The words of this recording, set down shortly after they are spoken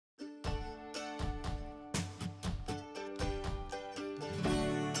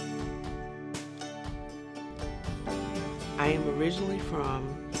I am originally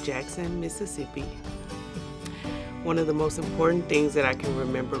from Jackson, Mississippi. One of the most important things that I can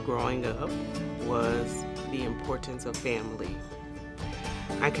remember growing up was the importance of family.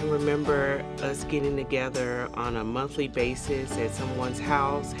 I can remember us getting together on a monthly basis at someone's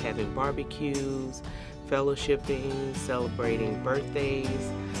house, having barbecues, fellowshipping, celebrating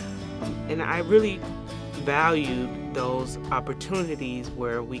birthdays, and I really valued those opportunities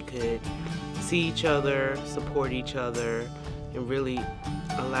where we could see each other, support each other, and really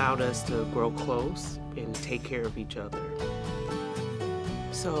allowed us to grow close and take care of each other.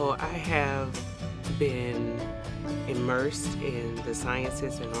 So I have been immersed in the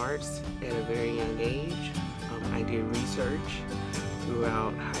sciences and arts at a very young age. I did research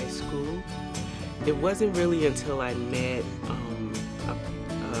throughout high school. It wasn't really until I met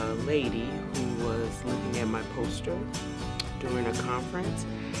a lady who was looking at my poster during a conference,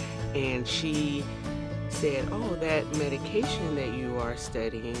 and she said, "Oh, that medication that you are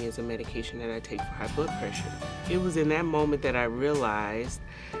studying is a medication that I take for high blood pressure." It was in that moment that I realized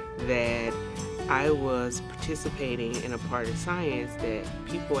that I was participating in a part of science that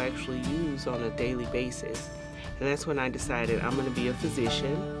people actually use on a daily basis. And that's when I decided I'm going to be a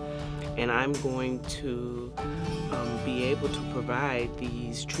physician, and I'm going to be able to provide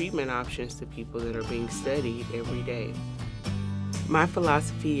these treatment options to people that are being studied every day. My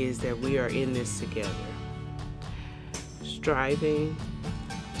philosophy is that we are in this together, striving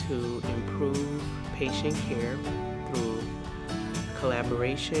to improve patient care through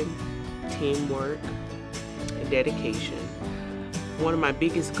collaboration, teamwork, and dedication. One of my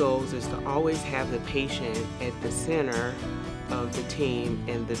biggest goals is to always have the patient at the center of the team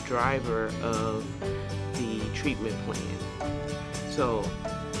and the driver of the treatment plan. So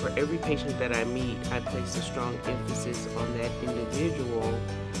for every patient that I meet, I place a strong emphasis on that individual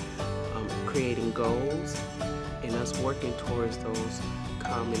creating goals and us working towards those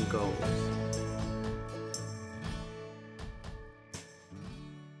common goals.